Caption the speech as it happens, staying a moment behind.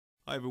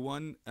Hi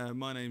everyone,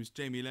 my name's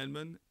Jamie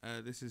Lenman.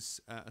 This is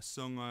a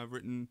song I've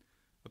written.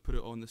 I put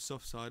it on the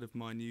soft side of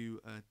my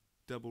new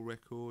double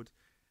record.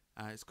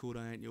 It's called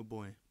I Ain't Your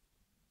Boy.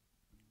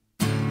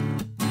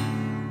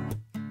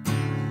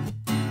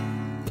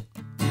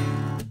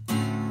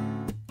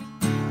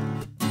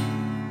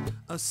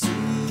 I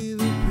see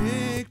the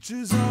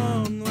pictures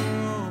on the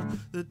wall,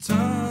 the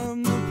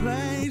time, the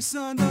place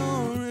I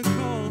don't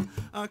recall.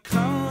 I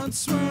can't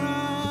swear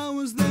I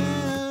was there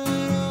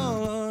at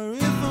all, or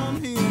if I'm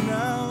here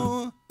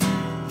now.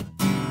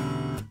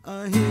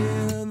 I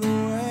hear the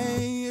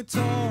way you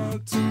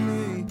talk to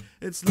me.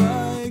 It's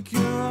like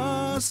you're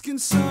asking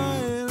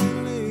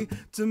silently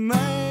to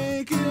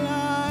make it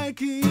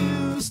like it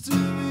used to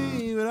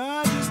be, but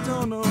I just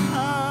don't know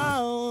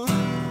how.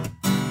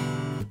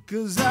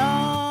 'Cause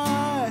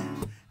I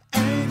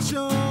ain't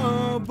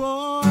your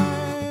boy,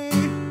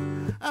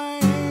 I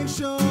ain't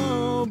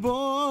your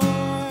boy,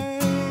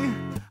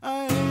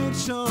 I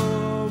ain't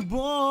your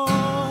boy.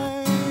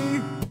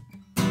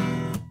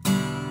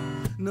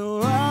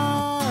 No,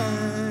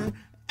 I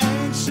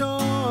ain't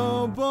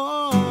your boy.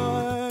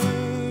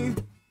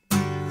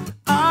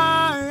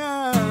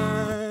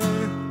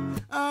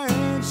 I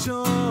ain't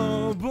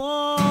your boy,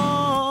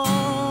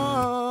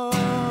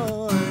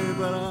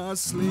 but I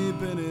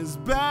sleep in his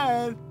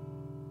bed,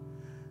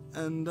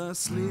 and I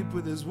sleep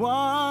with his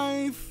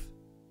wife.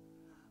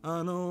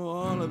 I know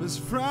all of his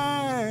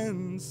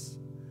friends,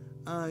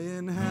 I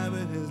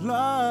inhabit his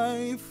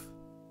life.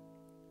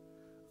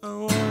 I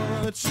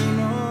watch him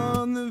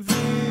on the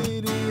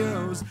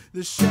videos,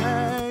 the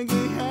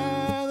shaggy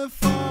hair, the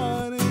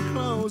funny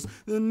clothes,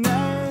 the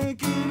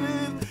naked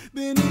lip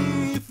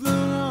beneath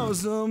the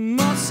nose, the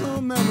muscle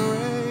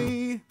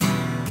memory.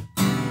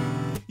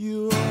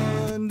 You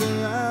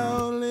wonder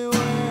only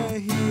where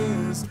he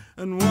is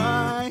and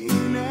why he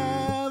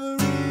never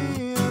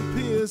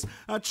reappears.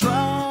 I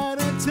try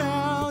to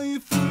tell you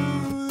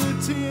through the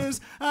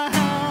tears. I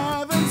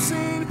haven't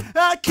seen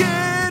a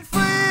kid for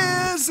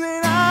years,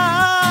 and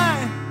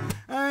I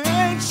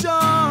ain't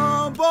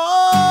your boy,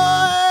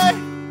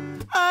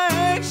 I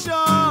ain't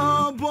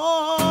your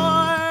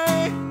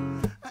boy,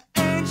 I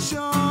ain't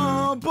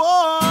your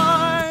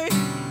boy.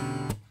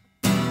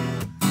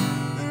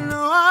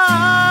 No, I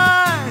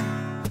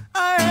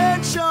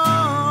ain't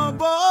your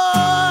boy,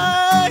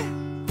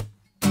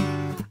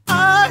 I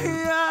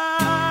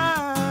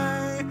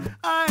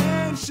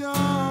ain't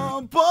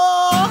your boy,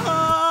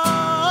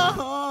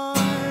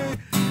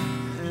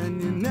 and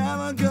you're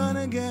never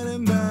gonna get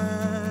him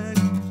back.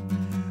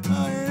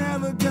 Oh, you're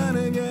never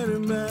gonna get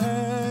him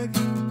back.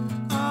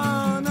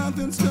 Oh,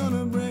 nothing's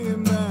gonna bring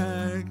him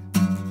back.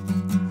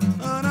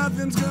 Oh,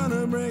 nothing's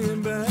gonna bring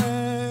him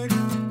back.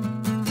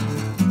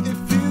 If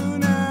you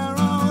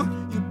narrow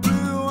your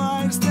blue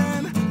eyes,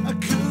 then I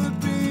could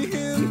be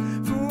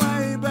him from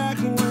way back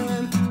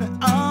when. But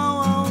I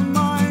won't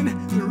mind,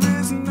 there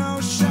is no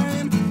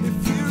shame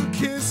if you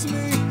kiss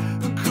me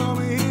and call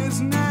me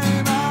his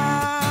name.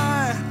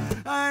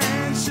 I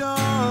ain't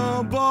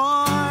your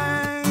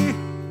boy,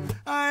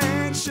 I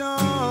ain't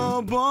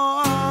your boy,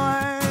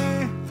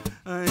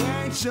 I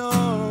ain't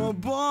your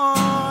boy.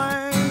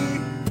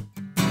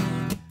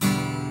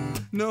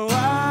 No, I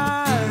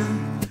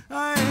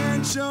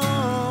ain't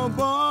your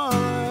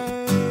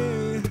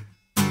boy,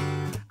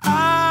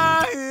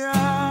 I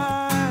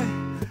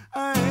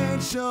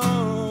ain't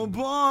your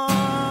boy.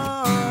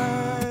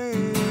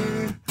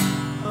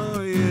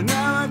 Oh, you're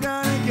never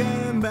gonna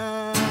get him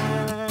back.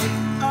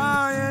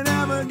 Oh, you're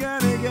never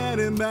gonna get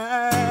him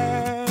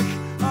back.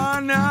 Oh,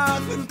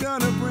 nothing's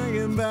gonna bring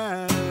him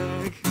back.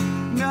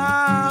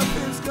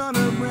 Nothing's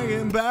gonna bring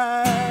him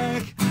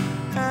back.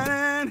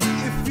 And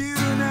if you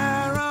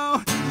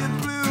narrow your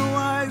blue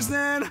eyes,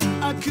 then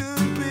I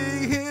could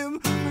be him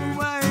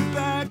way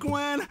back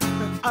when.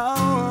 And I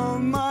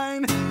won't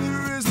mind,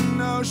 there is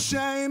no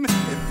shame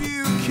if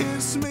you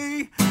kiss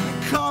me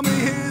and call me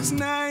his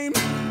name.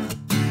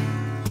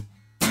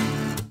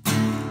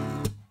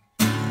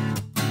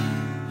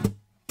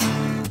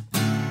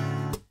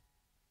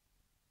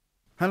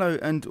 Hello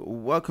and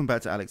welcome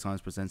back to Alex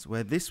Hines Presents,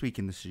 where this week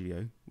in the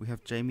studio we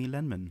have Jamie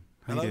Lenman.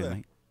 How Hello you doing, there.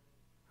 mate?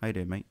 How you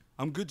doing, mate?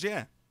 I'm good,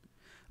 yeah.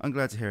 I'm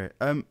glad to hear it.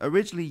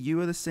 Originally, you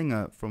were the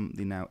singer from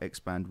the now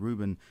ex-band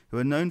Reuben, who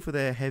are known for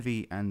their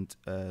heavy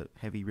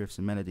riffs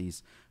and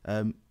melodies,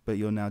 but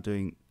you're now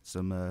doing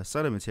some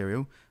solo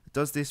material.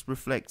 Does this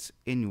reflect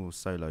in your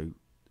solo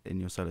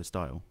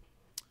style?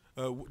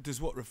 Does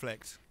what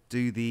reflect?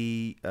 Do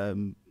the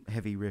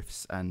heavy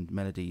riffs and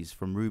melodies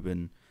from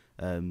Reuben,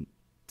 do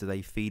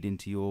they feed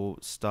into your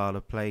style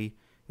of play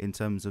in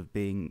terms of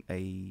being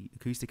a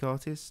acoustic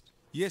artist?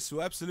 Yes,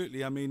 well,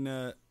 absolutely. I mean,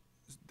 the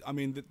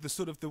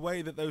sort of the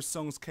way that those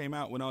songs came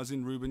out when I was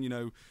in Reuben, you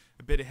know,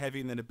 a bit of heavy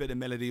and then a bit of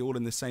melody all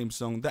in the same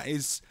song.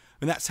 That's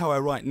how I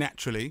write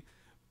naturally.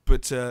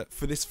 But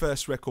for this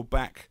first record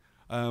back,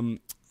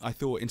 I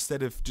thought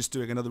instead of just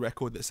doing another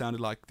record that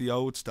sounded like the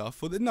old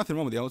stuff, well, there's nothing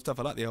wrong with the old stuff,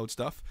 I like the old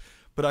stuff,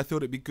 but I thought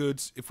it'd be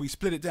good if we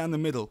split it down the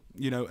middle,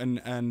 you know,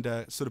 and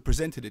sort of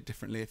presented it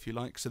differently, if you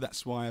like. So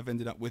that's why I've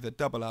ended up with a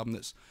double album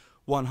that's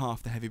one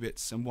half the heavy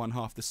bits and one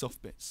half the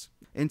soft bits.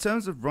 In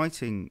terms of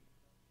writing,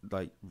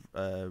 like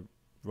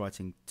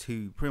writing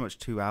pretty much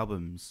two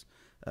albums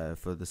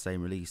for the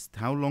same release,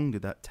 how long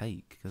did that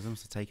take? Because it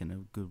must have taken a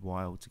good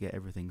while to get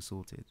everything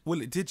sorted.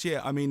 Well, it did,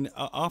 yeah. I mean,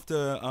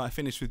 after I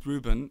finished with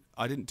Reuben,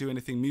 I didn't do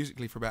anything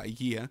musically for about a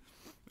year.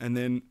 And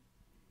then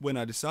when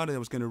I decided I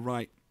was going to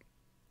write,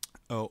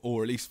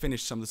 or at least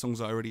finish some of the songs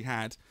I already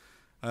had,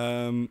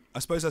 I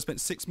suppose I spent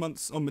 6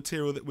 months on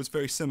material that was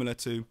very similar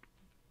to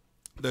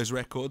those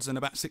records. And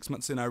about 6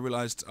 months in, I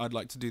realised I'd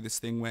like to do this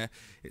thing where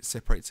it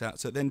separates out.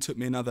 So it then took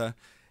me another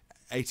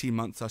 18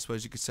 months, I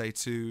suppose you could say,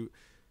 to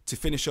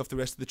finish off the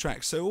rest of the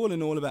tracks. So all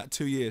in all, about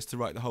 2 years to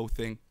write the whole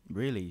thing.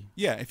 Really?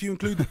 Yeah, if you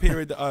include the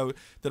period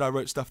that I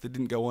wrote stuff that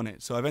didn't go on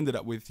it. So I've ended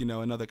up with,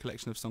 another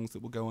collection of songs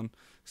that will go on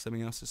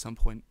something else at some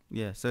point.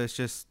 Yeah, so it's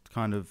just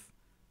kind of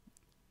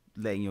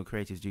letting your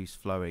creative juice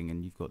flowing,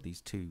 and you've got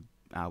these two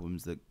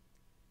albums that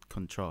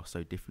contrast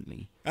so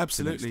differently.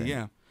 Absolutely,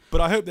 yeah. But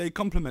I hope they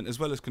complement as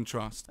well as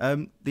contrast.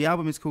 The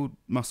album is called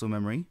Muscle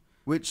Memory.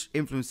 Which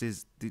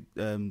influences did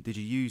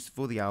you use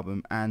for the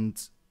album?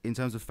 And in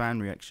terms of fan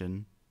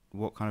reaction,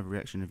 what kind of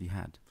reaction have you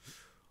had?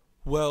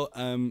 Well,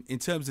 in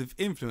terms of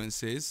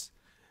influences,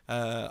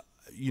 the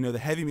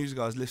heavy music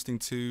I was listening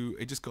to,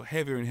 it just got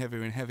heavier and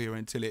heavier and heavier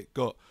until it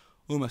got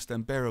almost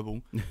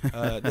unbearable.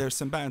 There are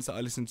some bands that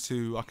I listen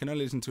to, I can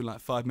only listen to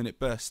like 5-minute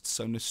bursts.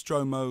 So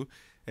Nostromo,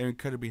 they're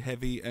incredibly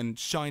heavy, and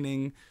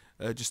Shining,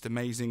 just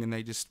amazing, and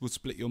they just would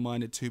split your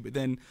mind in two. But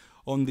then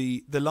on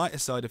the lighter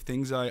side of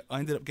things, I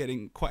ended up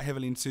getting quite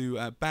heavily into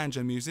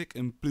banjo music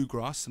and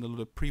bluegrass and a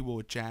lot of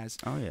pre-war jazz.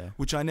 Oh yeah.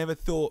 Which I never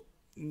thought,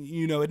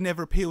 had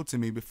never appealed to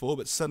me before,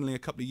 but suddenly a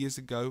couple of years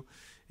ago,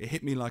 it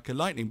hit me like a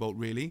lightning bolt,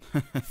 really.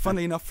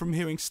 Funnily enough, from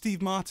hearing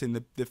Steve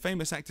Martin, the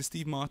famous actor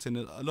Steve Martin,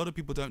 a lot of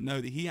people don't know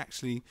that he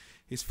actually,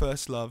 his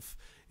first love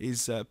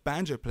is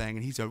banjo playing,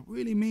 and he's a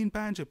really mean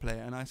banjo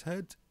player, and I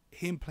heard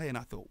him play and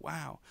I thought,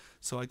 wow.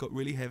 So I got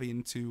really heavy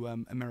into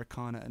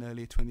Americana and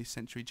earlier 20th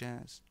century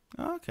jazz.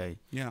 Oh, okay.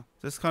 Yeah.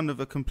 So it's kind of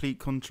a complete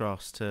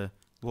contrast to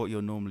what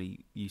you're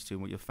normally used to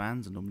and what your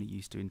fans are normally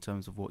used to in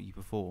terms of what you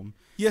perform.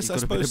 Yes, You've got I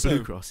suppose a bit of so.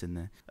 bluegrass in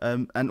there.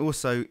 And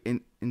also,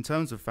 in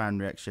terms of fan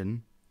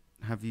reaction,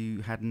 have you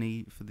had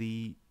any for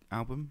the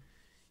album?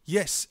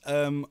 Yes.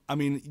 I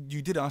mean,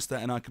 you did ask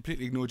that and I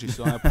completely ignored you,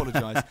 so I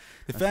apologise.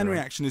 The fan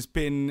reaction has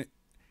been...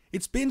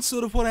 It's been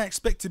sort of what I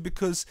expected,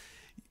 because...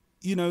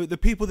 the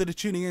people that are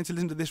tuning in to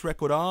listen to this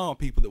record are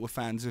people that were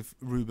fans of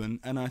Reuben,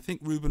 and I think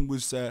Reuben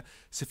was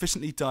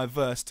sufficiently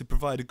diverse to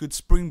provide a good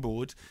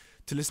springboard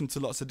to listen to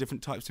lots of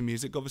different types of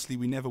music. Obviously,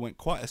 we never went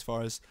quite as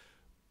far as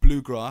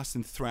bluegrass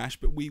and thrash,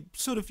 but we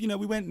sort of,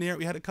 we went near it.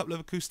 We had a couple of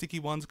acoustic-y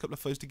ones, a couple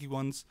of folky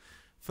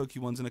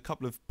ones, and a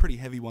couple of pretty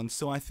heavy ones.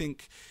 So I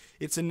think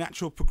it's a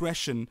natural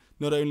progression,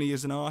 not only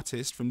as an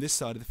artist from this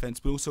side of the fence,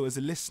 but also as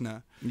a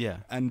listener. Yeah.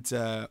 And...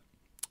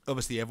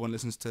 obviously, everyone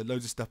listens to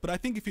loads of stuff, but I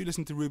think if you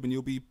listen to Reuben,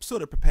 you'll be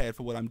sort of prepared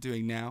for what I'm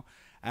doing now,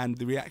 and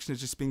the reaction has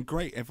just been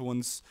great.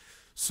 Everyone's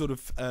sort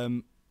of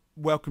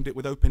welcomed it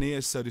with open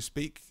ears, so to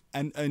speak,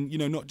 and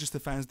not just the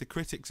fans, the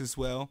critics as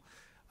well.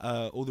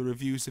 All the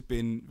reviews have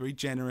been very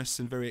generous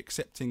and very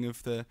accepting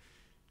of the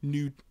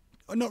new,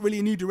 not really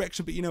a new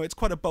direction, but it's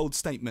quite a bold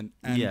statement,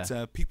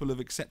 and people have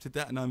accepted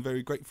that, and I'm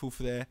very grateful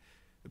for their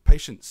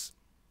patience.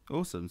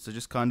 Awesome. So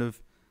just kind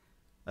of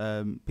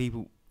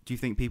people... Do you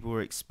think people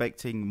were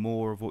expecting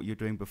more of what you're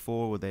doing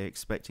before, or were they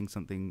expecting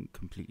something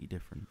completely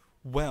different?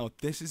 Well,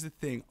 this is the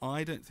thing.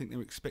 I don't think they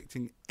were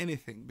expecting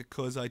anything,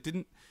 because I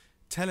didn't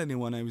tell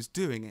anyone I was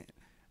doing it.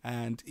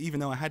 And even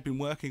though I had been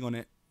working on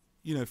it,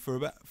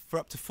 for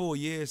up to 4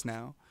 years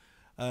now,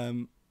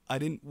 I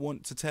didn't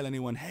want to tell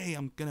anyone, hey,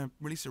 I'm going to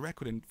release a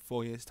record in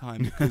 4 years'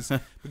 time,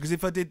 because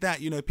if I did that,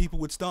 people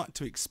would start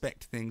to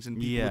expect things, and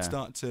people would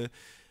start to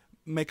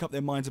make up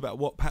their minds about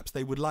what perhaps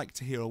they would like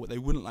to hear or what they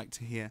wouldn't like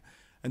to hear.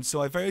 And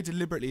so I very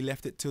deliberately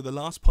left it till the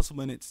last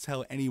possible minute to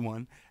tell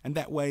anyone, and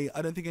that way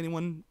I don't think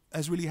anyone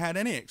has really had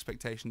any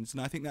expectations,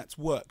 and I think that's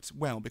worked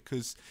well,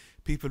 because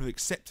people have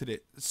accepted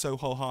it so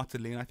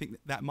wholeheartedly, and I think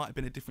that might have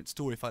been a different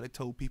story if I'd have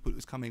told people it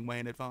was coming way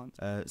in advance.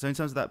 So in terms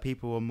of that,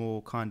 people are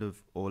more kind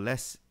of, or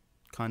less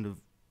kind of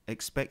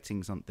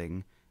expecting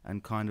something,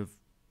 and kind of,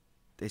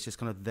 it's just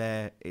kind of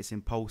there, it's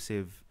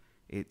impulsive,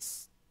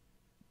 it's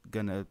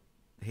gonna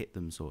hit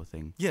them sort of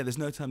thing. Yeah, there's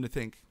no time to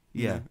think.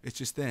 Yeah. It's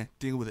just there,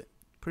 deal with it.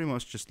 Pretty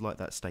much just like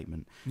that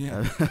statement.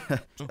 Yeah.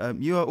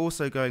 You are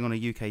also going on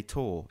a UK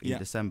tour in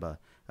December.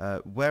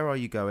 Where are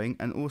you going?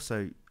 And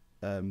also,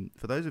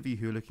 for those of you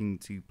who are looking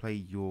to play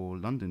your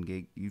London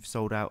gig, you've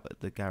sold out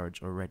at the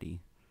garage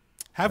already.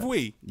 Have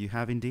we? You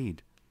have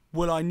indeed.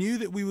 Well, I knew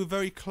that we were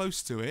very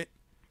close to it,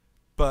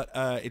 but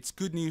it's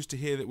good news to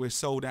hear that we're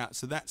sold out.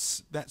 So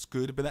that's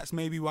good. But that's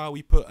maybe why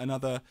we put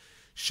another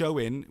show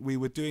in. We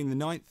were doing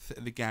the 9th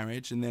at the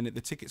garage, and then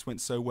the tickets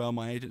went so well,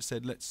 my agent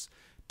said, let's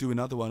do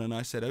another one, and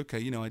I said, okay,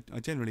 I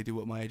generally do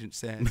what my agent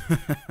said.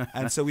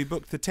 And so we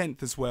booked the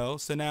 10th as well.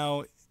 So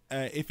now,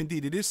 if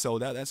indeed it is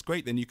sold out, that's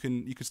great. Then you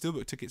can still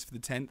book tickets for the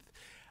 10th,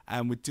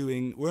 and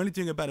we're only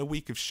doing about a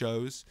week of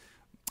shows.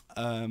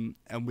 And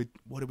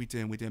what are we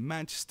doing? We're doing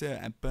Manchester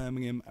and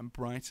Birmingham and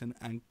Brighton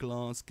and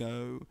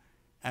Glasgow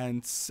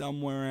and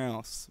somewhere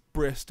else,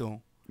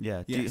 Bristol.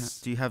 Yeah.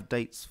 Yes. Do you have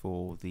dates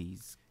for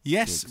these?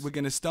 Yes, gigs? we're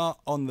going to start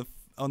on the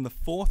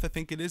 4th, I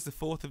think it is, the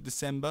 4th of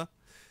December,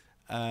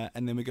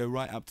 and then we go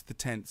right up to the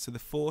 10th. So the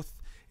 4th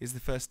is the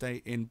first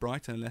day in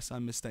Brighton, unless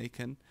I'm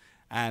mistaken,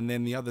 and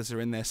then the others are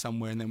in there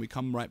somewhere, and then we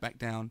come right back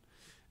down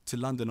to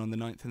London on the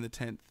 9th and the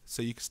 10th.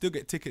 So you can still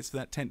get tickets for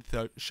that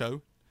 10th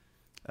show.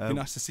 Be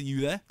nice to see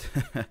you there.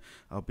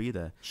 I'll be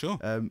there. Sure.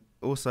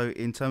 Also,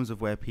 in terms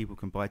of where people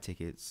can buy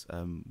tickets,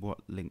 what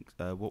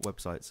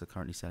websites are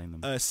currently selling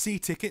them?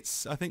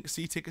 C-Tickets, I think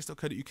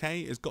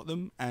ctickets.co.uk has got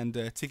them, and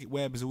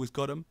Ticketweb has always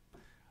got them.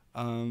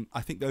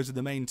 I think those are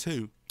the main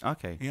two.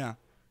 Okay. Yeah.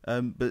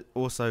 But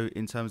also,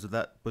 in terms of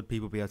that, would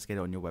people be able to get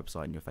it on your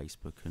website and your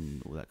Facebook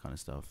and all that kind of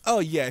stuff? Oh,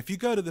 yeah. If you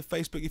go to the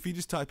Facebook, if you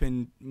just type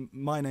in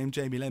my name,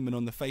 Jamie Lenman,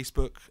 on the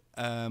Facebook,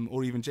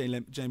 or even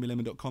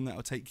jamielenman.com, that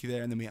will take you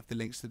there, and then we have the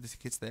links to the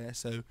tickets there.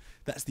 So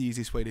that's the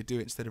easiest way to do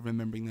it instead of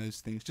remembering those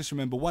things. Just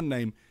remember one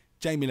name,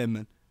 Jamie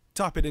Lenman.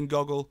 Type it in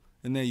Goggle,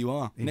 and there you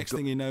are. Next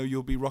thing you know,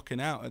 you'll be rocking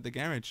out at the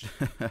garage.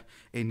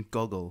 In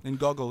Goggle. In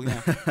Goggle,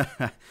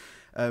 yeah.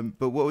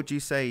 But what would you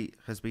say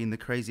has been the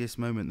craziest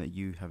moment that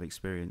you have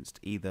experienced,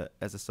 either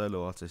as a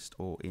solo artist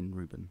or in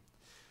Reuben?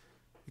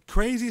 The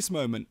craziest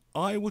moment,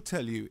 I will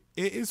tell you,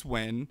 it is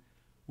when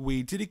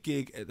we did a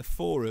gig at the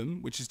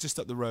Forum, which is just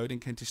up the road in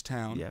Kentish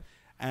Town. Yeah.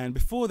 And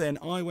before then,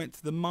 I went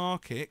to the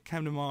market,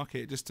 Camden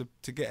Market, just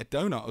to get a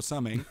donut or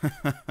something.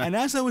 And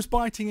as I was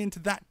biting into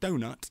that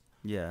donut,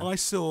 Yeah. I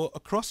saw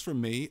across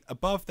from me,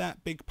 above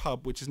that big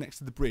pub, which is next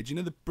to the bridge, you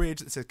know the bridge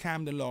that says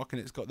Camden Lock,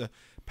 and it's got the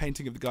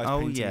painting of the guys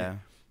painting it?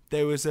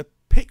 There was a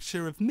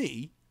picture of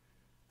me,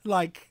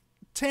 like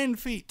 10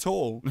 feet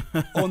tall,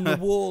 on the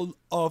wall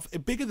of,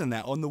 bigger than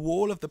that, on the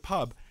wall of the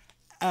pub.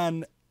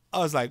 And I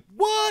was like,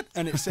 what?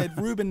 And it said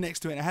Reuben next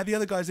to it. And I had the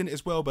other guys in it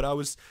as well, but I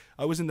was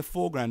in the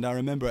foreground, I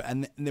remember.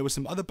 And there were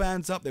some other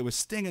bands up. There was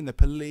Sting and the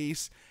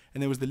Police,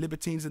 and there was the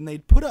Libertines. And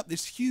they'd put up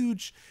this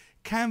huge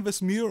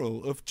canvas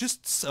mural of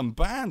just some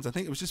bands. I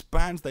think it was just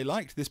bands they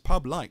liked, this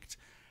pub liked.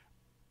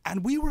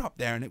 And we were up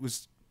there, and it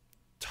was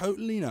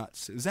totally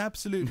nuts. It was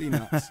absolutely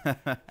nuts.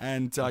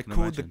 And I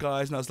called the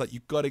guys, and I was like,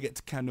 you've got to get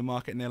to Camden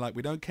Market. And they're like,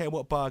 we don't care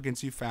what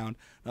bargains you found.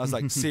 And I was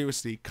like,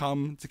 seriously,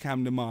 come to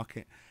Camden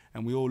Market.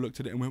 And we all looked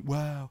at it and went,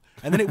 wow.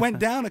 And then it went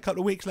down a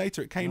couple of weeks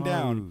later. It came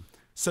down.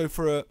 So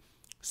for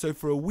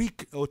a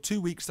week or 2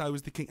 weeks, I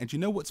was the king. And you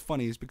know what's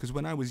funny is because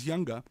when I was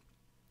younger,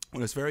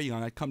 when I was very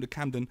young, I'd come to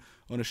Camden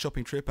on a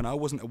shopping trip, and I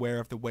wasn't aware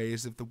of the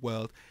ways of the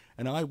world.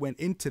 And I went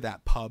into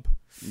that pub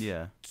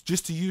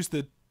just to use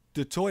the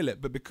toilet.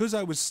 But because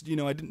I was,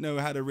 I didn't know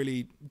how to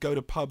really go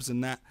to pubs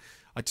and that,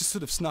 I just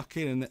sort of snuck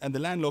in. And the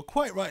landlord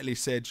quite rightly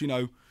said,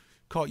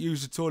 can't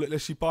use the toilet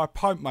unless you buy a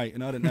pint, mate.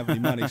 And I didn't have any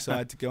money, so I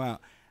had to go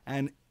out.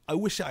 And I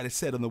wish I'd have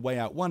said on the way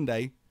out one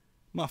day,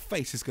 my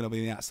face is going to be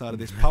on the outside of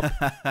this pub.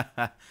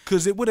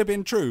 Because it would have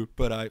been true.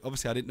 But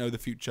obviously I didn't know the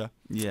future.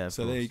 Yeah.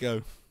 So there you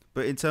go.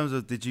 But in terms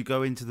of, did you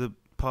go into the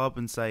pub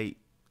and say,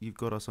 you've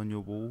got us on your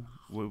wall?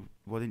 Well,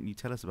 why didn't you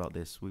tell us about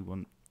this? We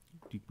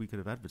could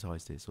have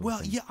advertised this.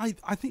 Well, yeah,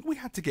 I think we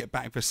had to get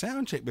back for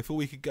sound check before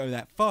we could go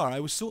that far. I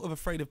was sort of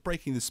afraid of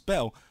breaking the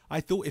spell. I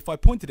thought if I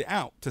pointed it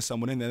out to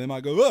someone in there, they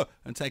might go, oh,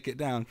 and take it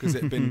down because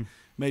it had been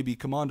maybe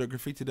Commander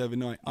graffitied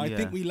overnight. I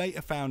think we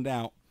later found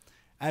out,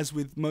 as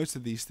with most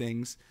of these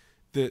things,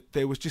 that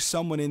there was just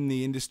someone in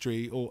the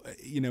industry or,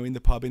 in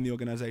the pub, in the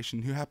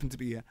organisation, who happened to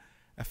be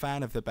a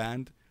fan of the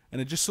band and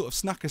had just sort of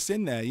snuck us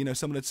in there.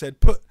 Someone had said,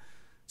 put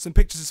some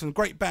pictures of some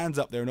great bands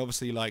up there, and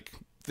obviously like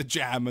the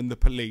Jam and the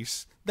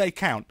Police, they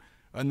count.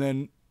 And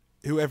then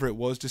whoever it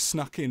was just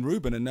snuck in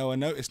Reuben and no one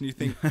noticed, and you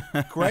think,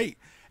 great.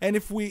 And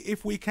if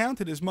we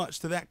counted as much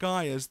to that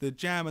guy as the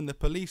Jam and the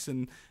Police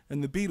and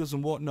the Beatles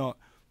and whatnot,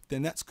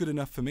 then that's good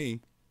enough for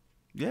me.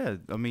 Yeah,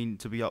 I mean,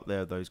 to be up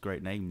there, those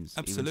great names,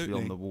 absolutely, even to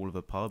be on the wall of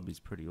a pub is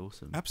pretty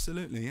awesome.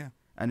 Absolutely, yeah.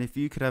 And if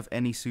you could have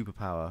any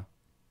superpower,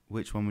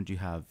 which one would you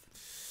have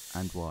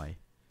and why?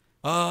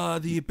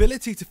 The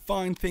ability to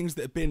find things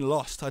that have been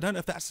lost. I don't know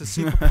if that's a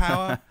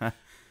superpower,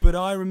 but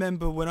I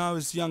remember when I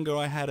was younger,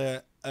 I had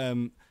a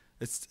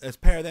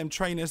pair of them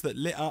trainers that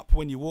lit up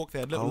when you walk. They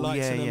had little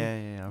lights in them. Yeah,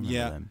 I remember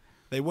them.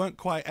 They weren't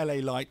quite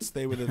LA lights.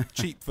 They were the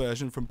cheap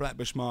version from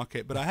Blackbush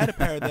Market, but I had a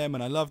pair of them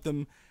and I loved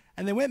them.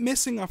 And they went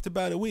missing after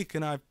about a week,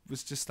 and I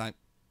was just like,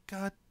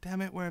 God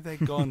damn it, where have they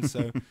gone?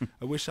 So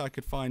I wish I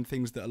could find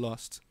things that are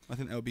lost. I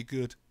think that would be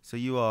good. So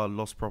you are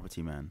lost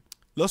property man.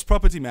 Lost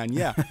property man,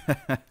 yeah.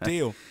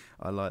 Deal.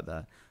 I like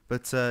that.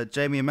 But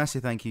Jamie, a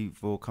massive thank you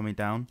for coming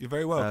down. You're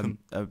very welcome.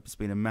 It's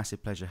been a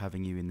massive pleasure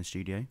having you in the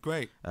studio.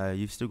 Great.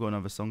 You've still got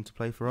another song to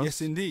play for us?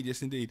 Yes, indeed.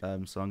 Yes, indeed.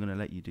 So I'm going to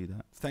let you do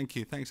that. Thank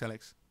you. Thanks,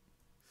 Alex.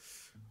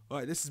 All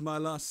right, this is my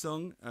last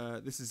song.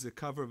 This is a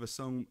cover of a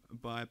song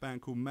by a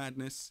band called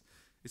Madness.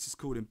 This is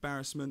called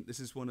Embarrassment. This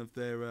is one of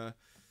their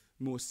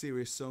more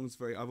serious songs.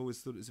 I've always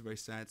thought it was a very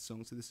sad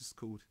song, so this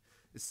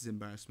is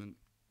Embarrassment.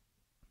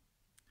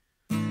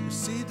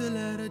 Received a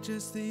letter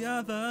just the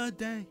other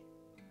day.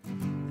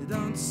 They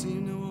don't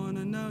seem to want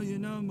to know you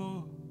no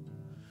more.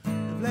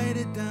 laid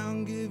it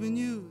down, giving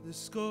you the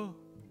score.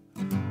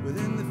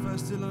 Within the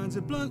first 2 lines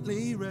it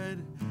bluntly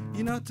read,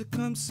 you're not to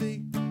come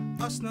see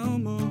us no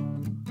more.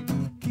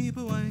 Keep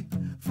away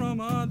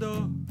from our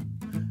door,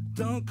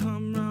 don't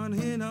come round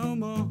here no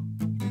more.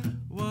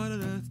 What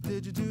on earth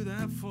did you do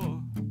that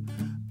for?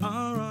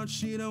 Our aunt,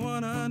 she don't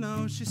wanna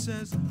know. She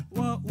says,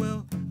 what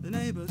will the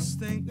neighbors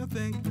think? They'll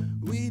think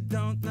we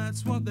don't,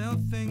 that's what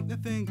they'll think. They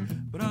think,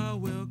 but I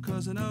will,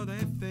 cause I know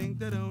they think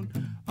they don't.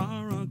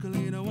 Our uncle,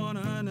 he don't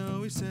wanna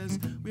know. He says,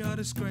 we are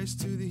disgrace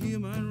to the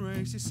human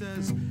race. He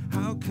says,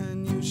 how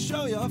can you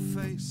show your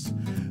face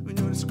when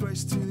you're a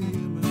disgrace to the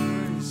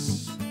human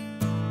race?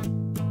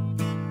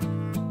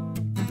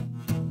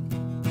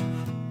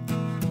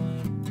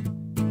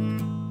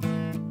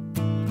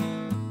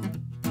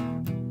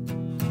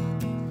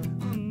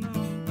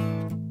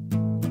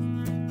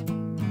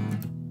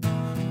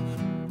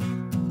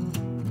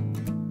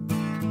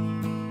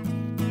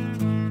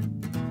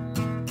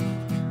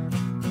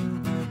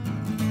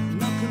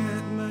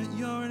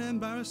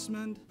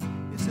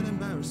 It's an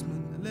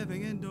embarrassment, a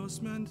living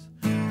endorsement.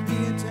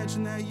 The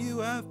intention that you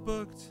have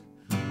booked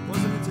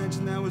was an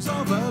intention that was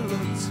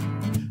overlooked.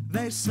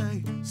 They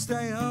say,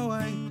 stay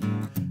away,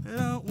 I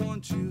don't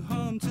want you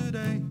home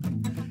today.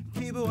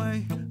 Keep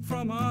away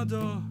from our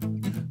door.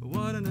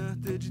 What on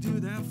earth did you do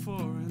that for?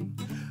 And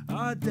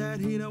our dad,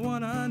 he don't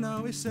wanna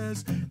know. He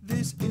says,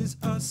 this is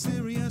a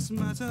serious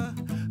matter,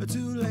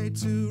 too late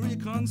to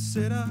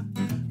reconsider.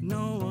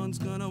 No one's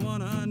gonna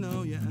wanna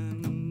know you.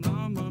 And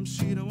our mom,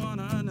 she don't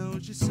wanna know.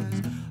 She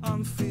says,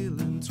 I'm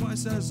feeling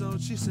twice as old.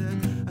 She said,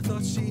 I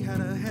thought she had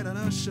a head on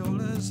her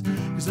shoulders,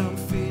 cause I'm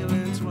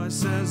feeling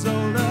twice as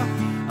older.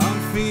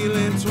 I'm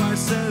feeling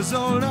twice as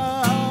older.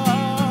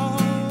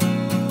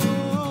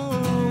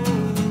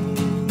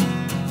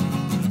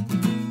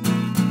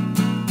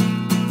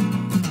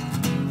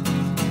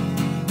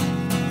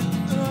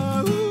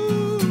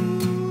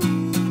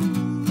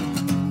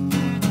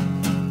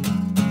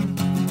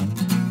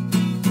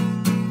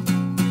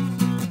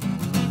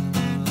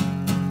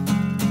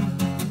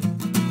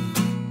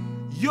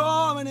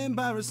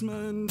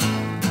 Embarrassment.